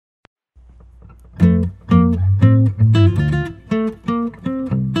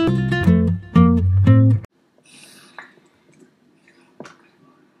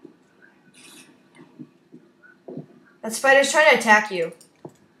Spider's trying to attack you.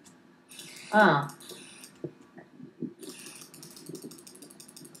 Oh.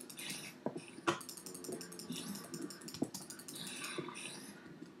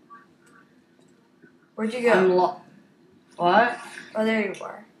 Where'd you go? What? Oh, there you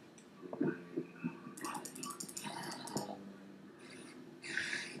are.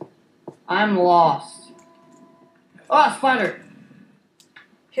 I'm lost. Oh, spider!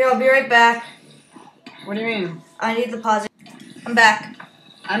 Here, I'll be right back. What do you mean? I need the positive. I'm back.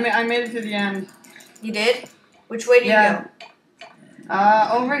 I made it to the end. You did? Which way do you go?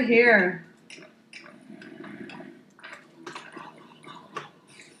 Over here.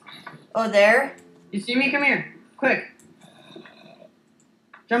 Oh, there? You see me? Come here. Quick.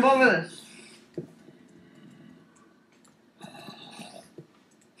 Jump over this.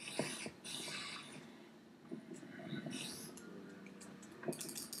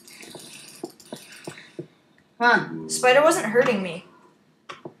 Come on. Spider wasn't hurting me.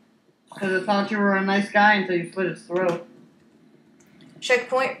 Because I thought you were a nice guy until you slit its throat.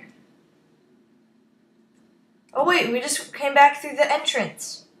 Checkpoint. Oh, wait, we just came back through the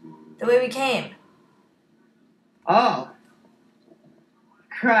entrance. The way we came. Oh.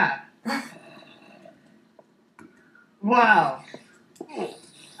 Crap. Wow.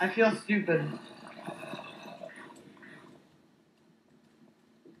 I feel stupid.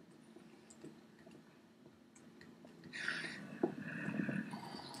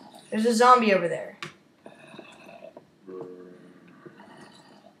 There's a zombie over there.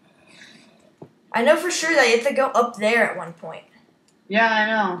 I know for sure that you have to go up there at one point. Yeah, I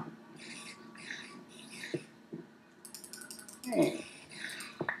know.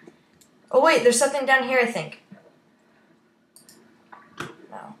 Oh, wait, there's something down here, I think.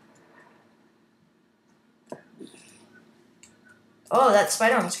 No. Oh, that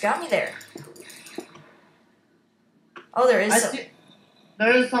spider almost got me there. Oh, there is something.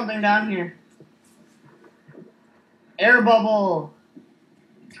 There is something down here. Air bubble.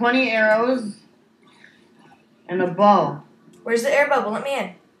 20 arrows. And a bow. Where's the air bubble? Let me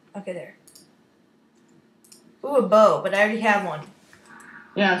in. Okay, there. Ooh, a bow, but I already have one.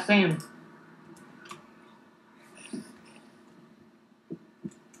 Yeah, same.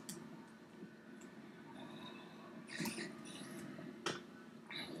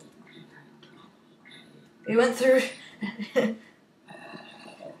 We went through...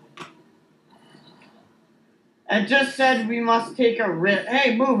 It just said we must take a risk.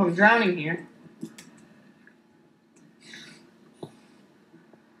 Hey, move, I'm drowning here.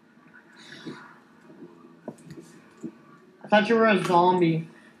 I thought you were a zombie.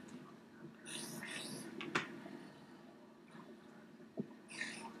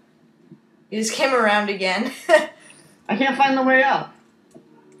 You just came around again. I can't find the way up.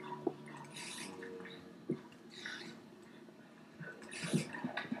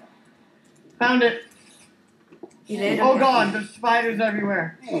 Found it. You did? Oh Okay. god, there's spiders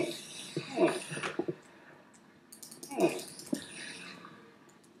everywhere.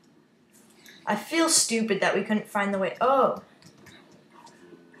 I feel stupid that we couldn't find the way. Oh.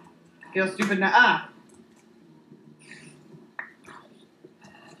 Feel stupid now. Ah!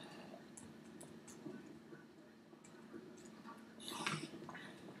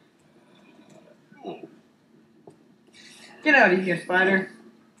 Get out of here, spider.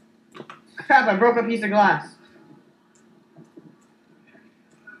 Crap, I broke a piece of glass.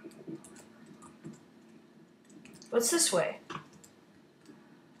 What's this way?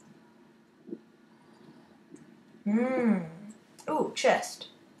 Ooh, chest.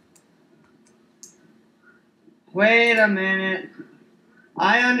 Wait a minute.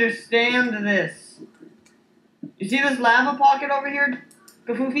 I understand this. You see this lava pocket over here,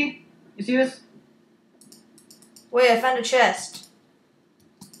 Kafoofy? You see this? Wait, I found a chest.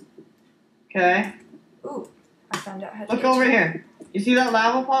 Okay. Ooh, I found out how to Look get over to it. here. You see that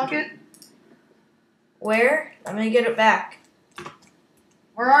lava pocket? Where? I'm gonna get it back.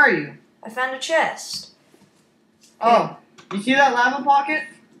 Where are you? I found a chest. Oh, you see that lava pocket?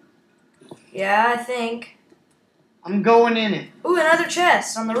 Yeah, I think. I'm going in it. Ooh, another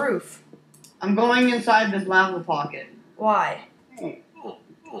chest on the roof. I'm going inside this lava pocket. Why?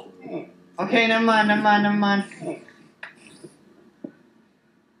 Okay, never mind.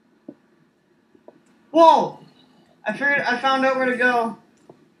 Whoa! I found out where to go.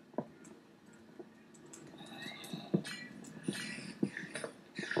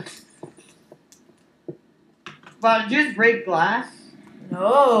 Wow, did you just break glass?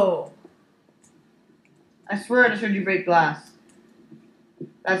 No. I swear I just heard you break glass.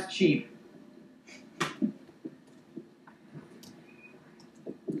 That's cheap.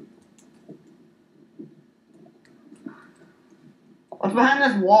 What's behind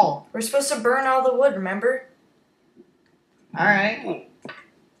this wall? We're supposed to burn all the wood, remember? Alright.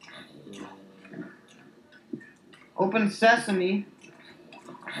 Open sesame.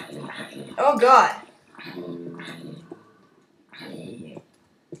 Oh god.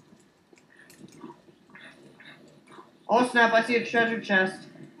 Oh snap, I see a treasure chest.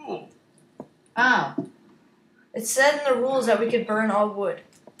 Ow. It said in the rules that we could burn all wood.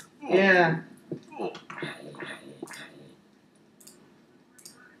 Yeah.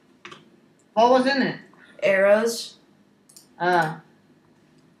 What was in it? Arrows. Alright,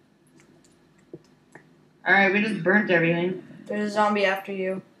 we just burnt everything. There's a zombie after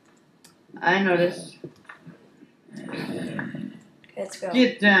you. I noticed. Okay, let's go.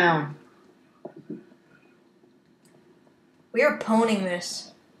 Get down. We are pwning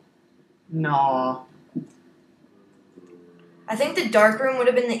this. No. I think the dark room would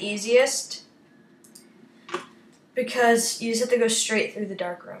have been the easiest because you just have to go straight through the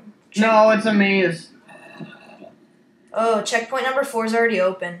dark room. No, it's a maze. Oh, checkpoint number 4 is already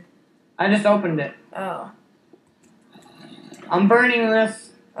open. I just opened it. Oh. I'm burning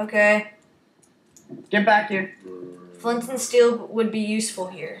this. Okay. Get back here. Flint and steel would be useful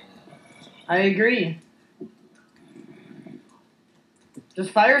here. I agree. Does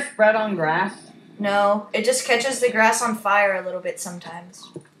fire spread on grass? No, it just catches the grass on fire a little bit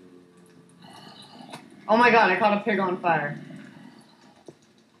sometimes. Oh my god, I caught a pig on fire.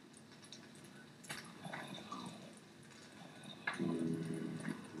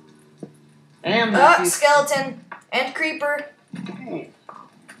 Damn, Oh, skeleton and creeper.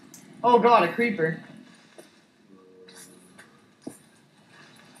 Oh god, a creeper.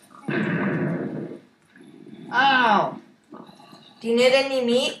 Ow! Do you need any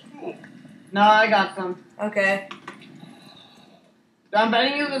meat? No, I got some. Okay. I'm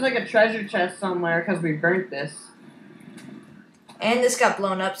betting you there's like a treasure chest somewhere because we burnt this. And this got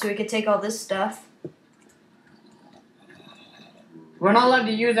blown up, so we could take all this stuff. We're not allowed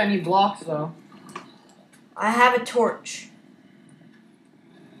to use any blocks though. I have a torch.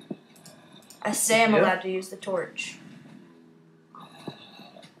 I say I'm Yep. allowed to use the torch.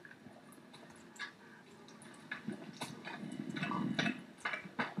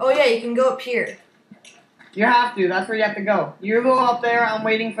 Oh yeah, you can go up here. You have to, that's where you have to go. You go up there, I'm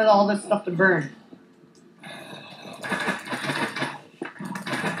waiting for all this stuff to burn.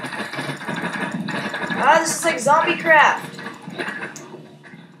 Ah, this is like zombie craft.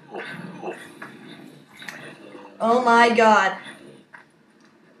 Oh my god.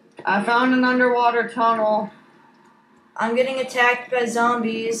 I found an underwater tunnel. I'm getting attacked by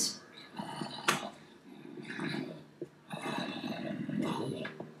zombies.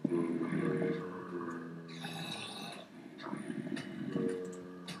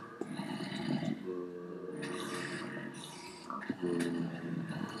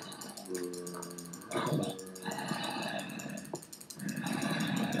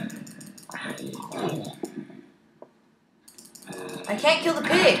 I can't kill the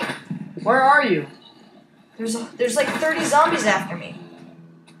pig. Where are you? There's like 30 zombies after me.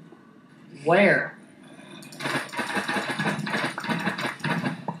 Where?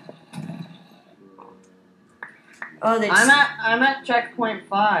 Oh, they. I'm at checkpoint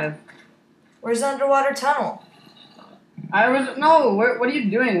 5. Where's the underwater tunnel? No, what are you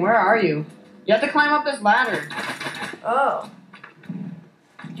doing? Where are you? You have to climb up this ladder. Oh.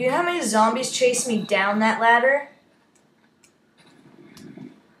 Do you know how many zombies chased me down that ladder?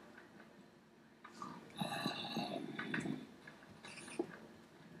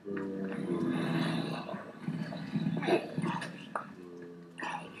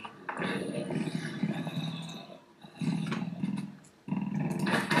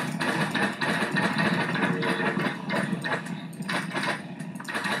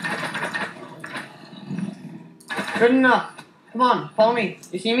 Good enough. Come on, follow me.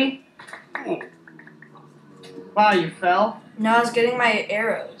 You see me? Wow, you fell. No, I was getting my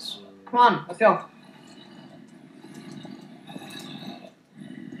arrows. Come on, let's go.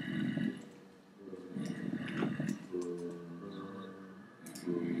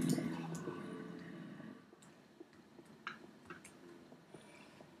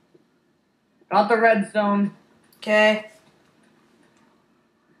 Got the redstone. Okay.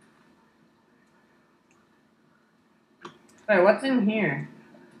 Wait, what's in here?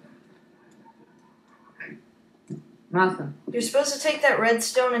 Nothing. You're supposed to take that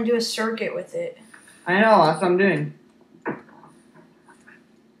redstone and do a circuit with it. I know, that's what I'm doing.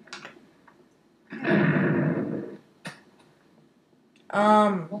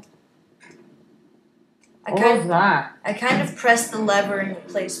 What was that? I kind of pressed the lever and the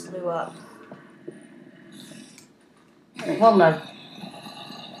place blew up. What left?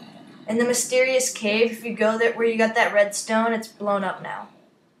 And the mysterious cave, if you go there where you got that redstone, it's blown up now.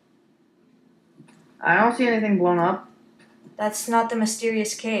 I don't see anything blown up. That's not the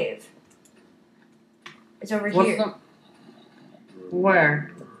mysterious cave. It's over What's here. the...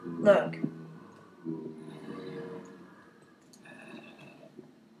 Where? Look.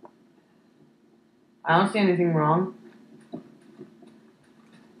 I don't see anything wrong.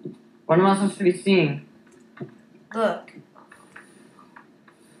 What am I supposed to be seeing? Look.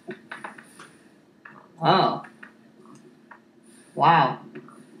 Oh. Wow.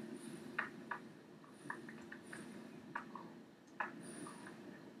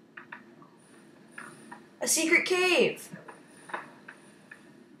 A secret cave.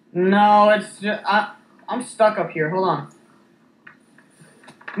 No, it's just... I'm stuck up here. Hold on.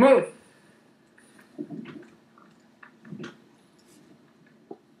 Move!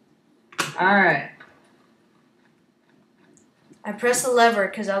 Alright. I pressed the lever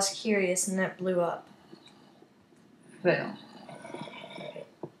because I was curious and it blew up. Fail.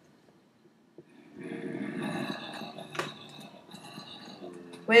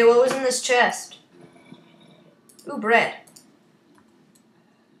 Wait, what was in this chest? Ooh, bread.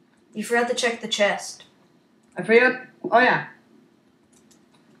 You forgot to check the chest. I forgot... Oh, yeah.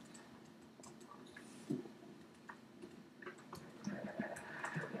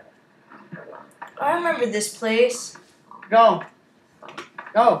 I remember this place. Go.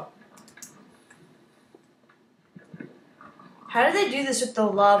 Go. How do they do this with the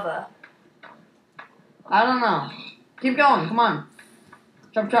lava? I don't know. Keep going. Come on.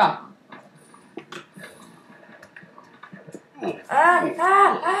 Chop, chop.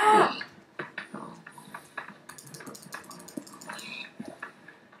 Ah!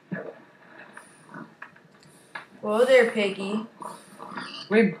 Whoa there, piggy.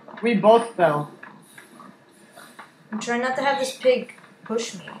 We both fell. I'm trying not to have this pig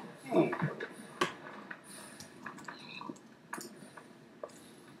push me.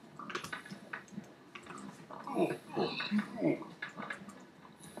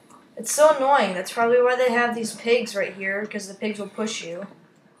 It's so annoying. That's probably why they have these pigs right here, because the pigs will push you.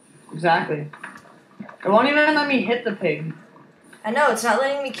 Exactly. It won't even let me hit the pig. I know, it's not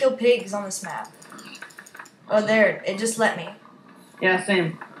letting me kill pigs on this map. Oh, there. It just let me. Yeah,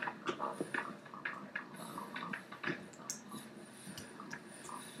 same.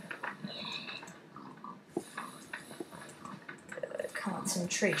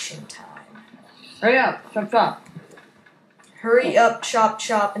 Concentration time. Hurry up. Chop, chop. Hurry up, chop,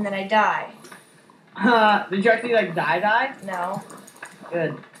 chop, and then I die. Did you actually, like, die? No.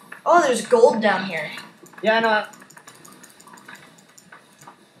 Good. Oh, there's gold down here. Yeah, I know.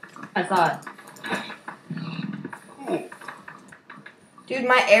 I saw it. Dude,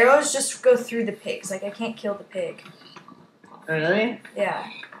 my arrows just go through the pigs. Like, I can't kill the pig. Really? Yeah.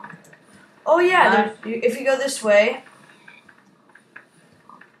 Oh, yeah. If you go this way...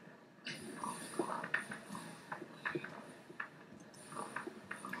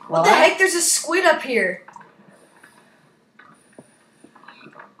 What the heck? There's a squid up here.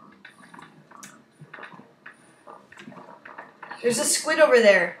 There's a squid over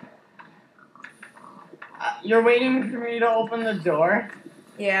there. You're waiting for me to open the door?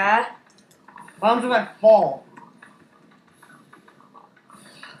 Yeah. What happens if I fall?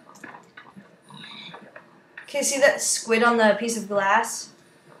 Okay, see that squid on the piece of glass?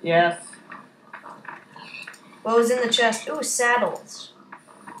 Yes. What was in the chest? Ooh, saddles.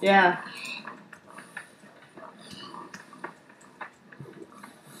 Yeah.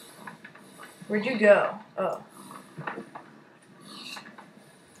 Where'd you go? Oh.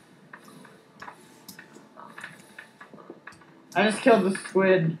 I just killed the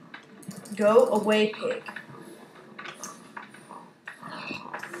squid. Go away, pig.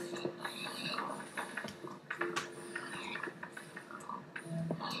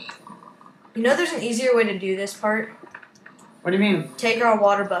 You know there's an easier way to do this part? What do you mean? Take our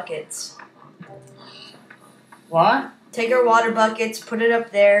water buckets. What? Take our water buckets, put it up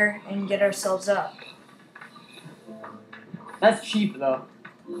there, and get ourselves up. That's cheap, though.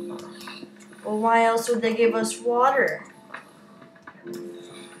 Well, why else would they give us water?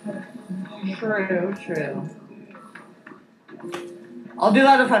 True. I'll do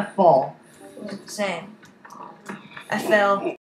that if I fall. Same. I fell.